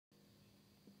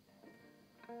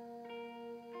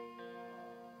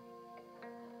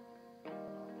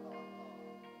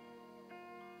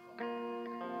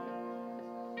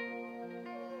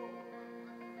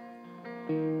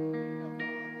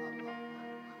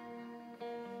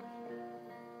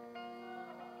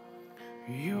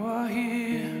You are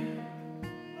here.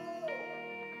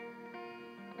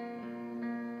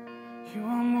 You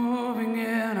are moving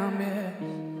in our midst.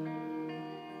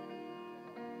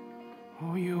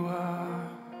 Oh, you are.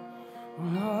 Oh,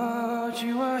 Lord,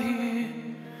 you are here.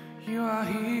 You are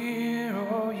here.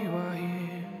 Oh, you are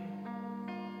here.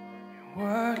 You're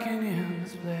working in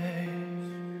this place.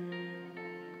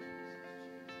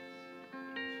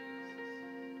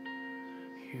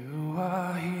 You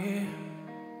are here.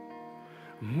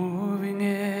 Moving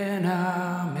in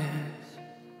our midst.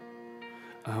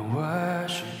 I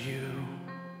worship you.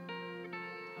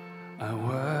 I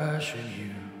worship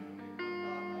you.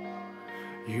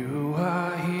 You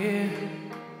are here,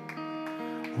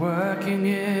 working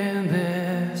in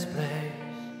this place.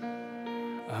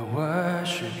 I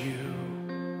worship you.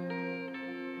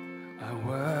 I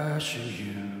worship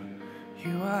you.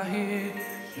 You are here.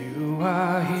 You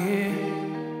are here,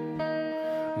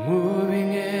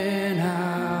 moving in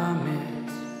our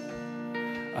midst.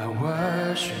 I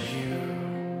worship you.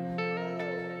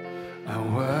 I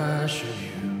worship you.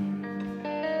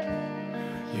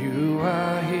 You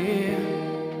are here,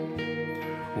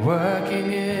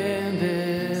 working in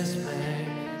this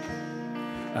place.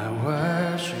 I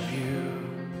worship you.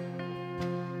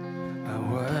 I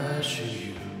worship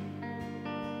you.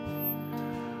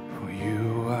 For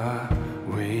you are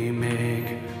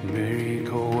waymaker,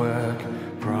 miracle work,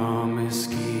 promise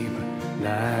keeper,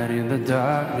 light in the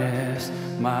darkness.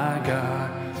 My God,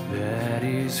 that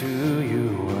is who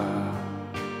you are.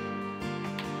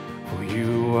 For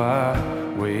you are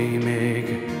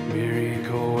waymaker,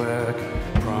 miracle work,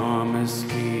 promise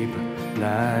keeper,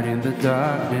 light in the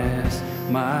darkness.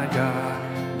 My God,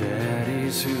 that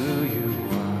is who you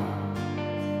are.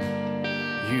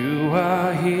 You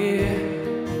are here,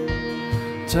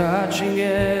 touching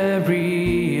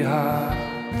every heart.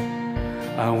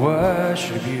 I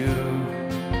worship you.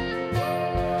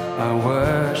 I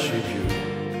worship you.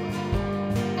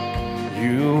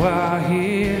 You are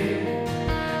here.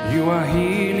 You are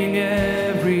healing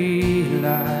every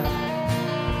life.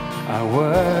 I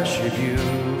worship you.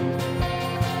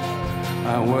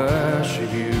 I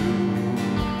worship you.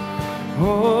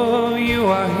 Oh, you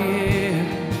are here,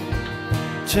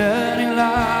 turning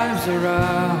lives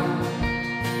around.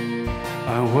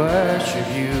 I worship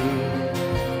you.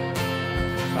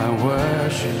 I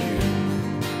worship you.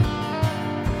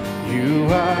 You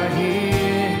are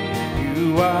here.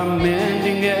 You are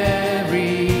mending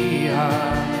every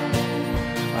heart.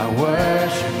 I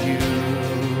worship you.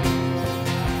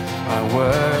 I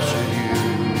worship you.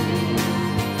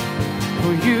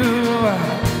 For you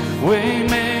are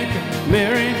waymaker,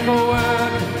 miracle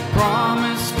worker,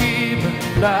 promise keeper,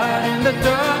 light in the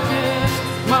darkness.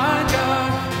 My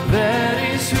God, that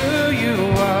is who you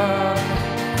are.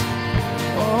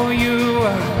 Oh, you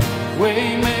are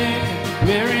waymaker,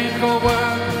 miracle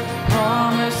worker,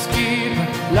 promise keeper,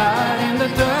 light in the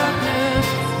darkness.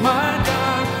 My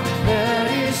God, that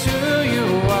is who you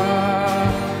are.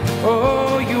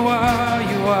 Oh, you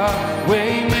are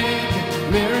waymaker,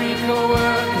 miracle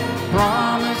worker,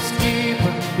 promise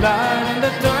keeper, light in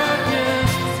the darkness.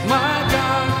 My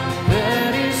God,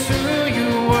 that is who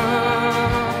you are.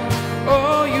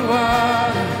 Oh, you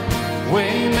are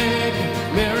waymaker,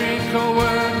 miracle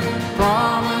worker,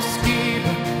 promise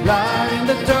keeper, light in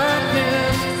the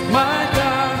darkness. My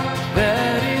God,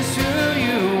 that is who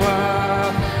you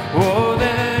are. Oh,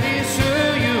 that is who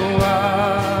you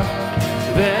are.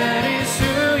 That is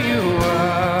who you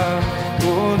are.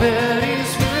 Oh, that is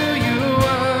who you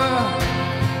are.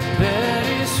 That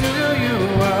is who you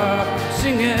are.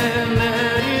 Singing,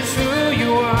 that is who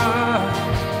you are.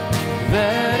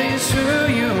 That is who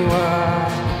you are.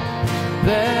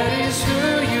 That is who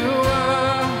you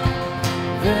are.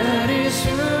 That is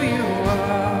who you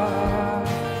are.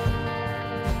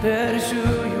 That is who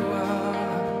you are.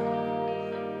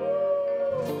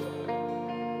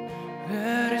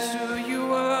 That is who you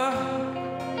are.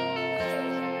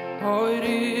 Oh, it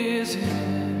is, it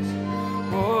is.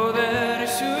 Oh, that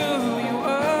is who you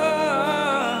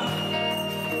are.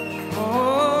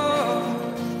 Oh,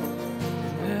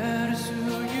 that is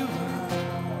who you are.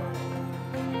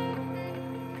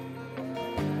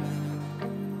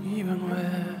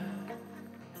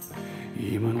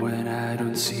 Even when I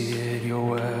don't see it, you're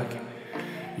working.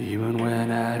 Even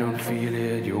when I don't feel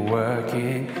it, you're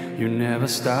working. You never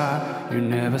stop, you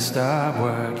never stop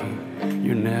working.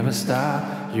 You never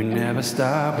stop, you never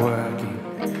stop working.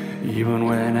 Even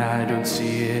when I don't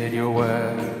see it, you're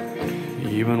working.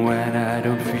 Even when I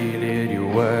don't feel it,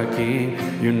 you're working.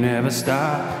 You never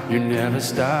stop, you never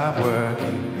stop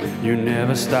working. You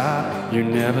never stop, you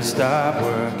never stop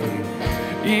working.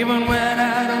 Even when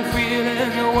I don't feel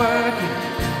it, you're working.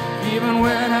 Even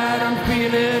when I don't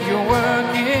feel it, you're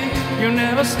working. You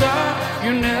never stop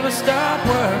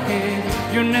working.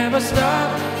 You never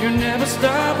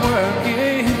stop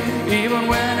working. Even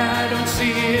when I don't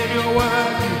see it, you're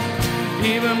working.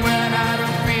 Even when I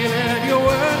don't feel it, you're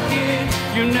working.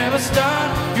 You never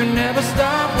stop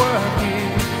working.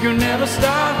 You never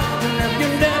stop, you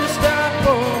never stop,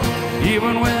 oh.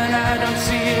 Even when I don't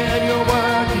see it, you're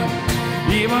working.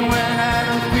 Even when I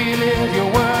don't feel it,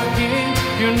 you're working.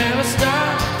 You never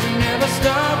stop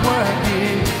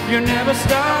working. You never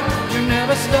stop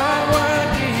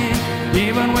working.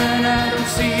 Even when I don't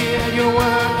see it, you're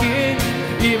working.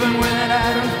 Even when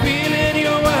I don't feel it,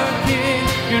 you're working.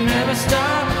 You never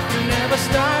stop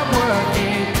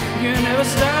working. You never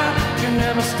stop.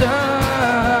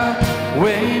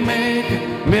 Waymaker,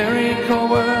 miracle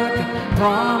worker,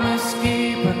 promise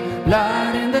keeper,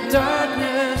 light in the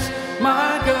darkness.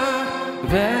 My God,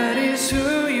 that is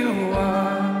who you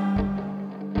are.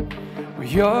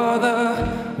 You're the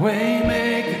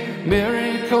waymaker,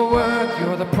 miracle worker,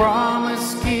 you're the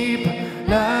promise keeper,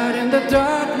 light in the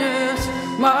darkness.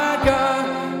 My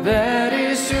God, that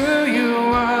is who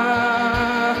you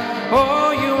are.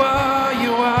 Oh, you are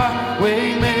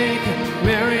waymaker,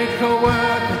 miracle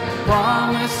worker,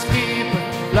 promise keeper,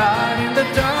 light in the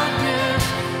darkness.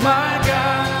 My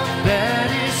God,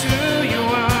 that is who you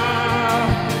are.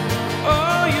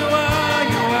 Oh, you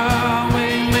are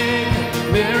waymaker,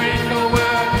 miracle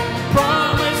worker,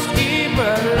 promise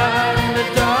keeper, light in the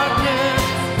darkness.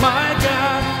 My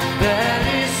God, that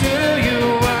is who you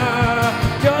are.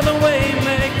 You're the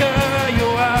waymaker, you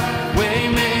are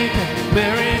waymaker,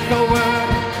 miracle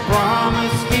worker,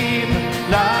 promise keeper,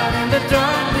 light in the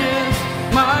darkness.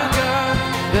 My God,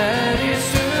 that is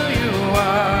who you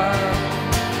are.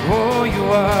 Oh, you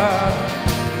are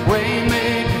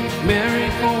waymaker,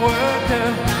 miracle worker,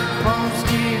 promise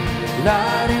keeper,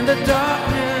 light in the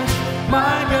darkness.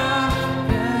 My God,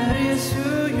 that is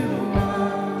who you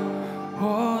are.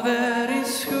 Oh, that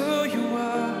is who you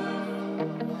are.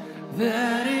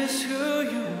 That is who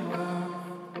you are.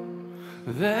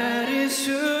 That is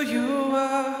who you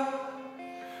are.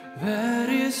 That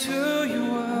is who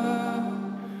you are.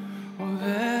 Oh,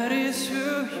 that is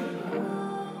who you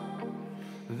are.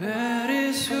 That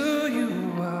is who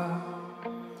you are.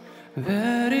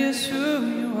 That is who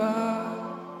you are.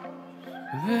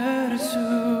 That is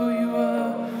who you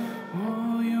are.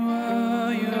 Oh, you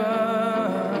are, you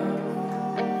are.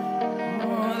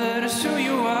 Oh, that is who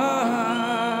you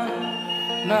are.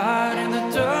 Light in the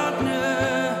darkness.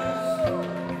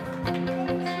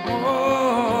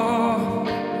 Oh,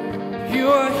 you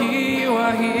are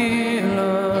here,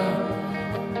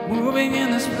 Lord, moving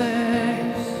in this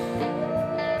place.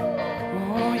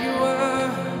 Oh, you are.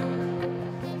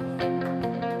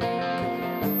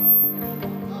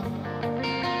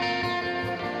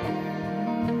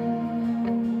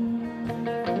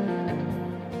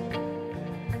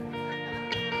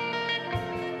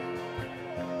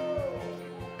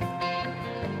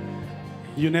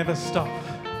 You never stop.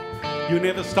 You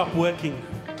never stop working.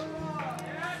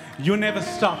 You never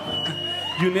stop.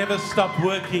 You never stop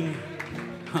working.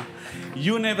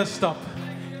 You never stop.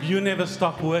 You never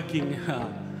stop working.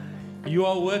 You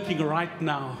are working right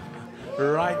now,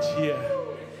 right here,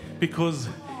 because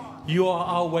you are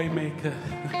our way maker.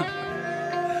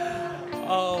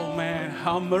 Oh man,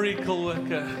 our miracle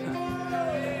worker.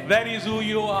 That is who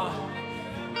you are.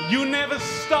 You never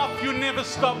stop. You never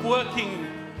stop working.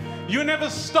 You never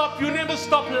stop. You never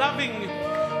stop loving.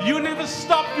 You never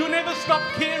stop. You never stop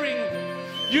caring.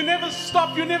 You never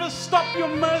stop. You never stop your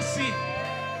mercy.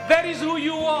 That is who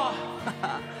you are.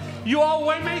 You are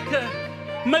waymaker,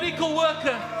 miracle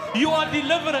worker. You are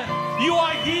deliverer. You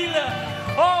are healer.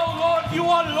 Oh Lord, you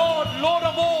are Lord, Lord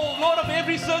of all, Lord of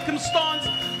every circumstance.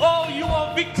 Oh, you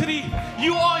are victory.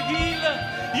 You are healer.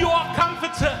 You are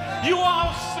comforter. You are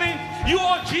our strength. You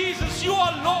are Jesus. You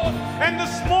are Lord. And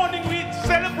this morning we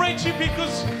celebrate you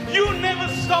because you never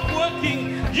stop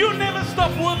working. You never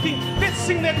stop working. Let's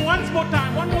sing that once more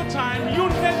time. One more time. You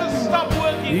never stop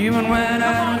working. Even when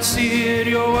I don't see it,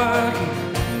 you're working.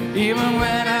 Even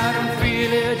when I don't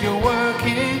feel it, you're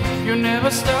working. You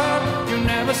never stop working. You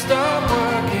never stop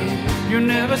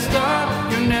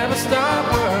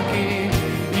working.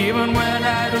 Even when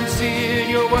I don't see it,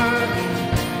 you're working.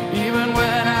 Even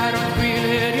when I don't feel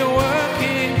it, you're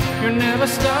working. You never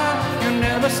stop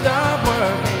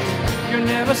working. You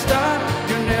never stop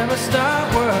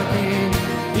working.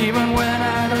 Even when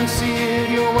I don't see it,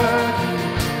 you're working.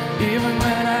 Even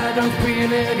when I don't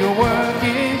feel it, you're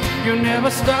working. You never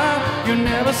stop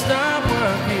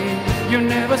working. You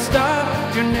never stop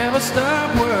you never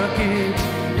stop working.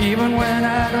 Even when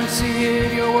I don't see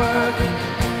it, you're working.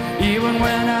 Even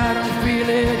when I don't feel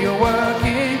it, you're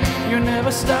working. You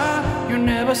never stop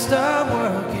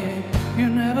working. You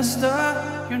never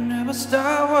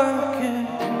stop working.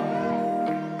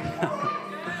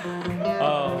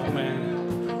 Oh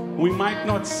man, we might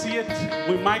not see it,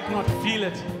 we might not feel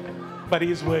it, but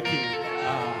He's working.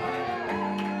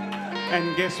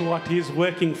 And guess what? He's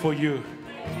working for you.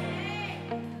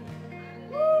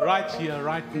 Right here,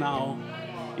 right now,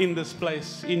 in this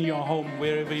place, in your home,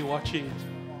 wherever you're watching.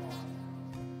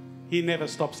 He never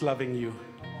stops loving you.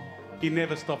 He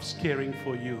never stops caring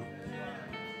for you.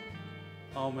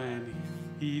 Oh man,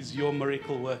 He is your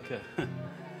miracle worker.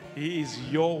 He is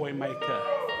your way maker.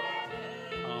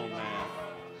 Oh man,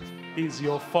 He's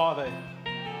your Father,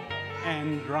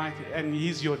 and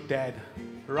He's your Dad.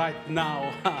 Right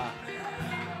now,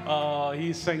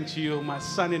 He's saying to you, my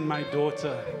son and my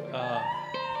daughter,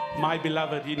 my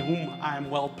beloved, in whom I am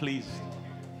well pleased.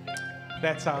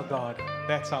 That's our God.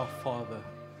 That's our Father.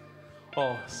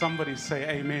 Oh, somebody say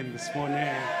amen this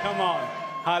morning. Come on.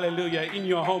 Hallelujah. In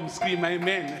your home, scream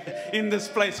amen. In this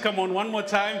place, come on, one more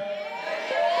time.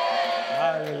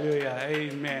 Hallelujah.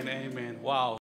 Amen. Amen. Wow.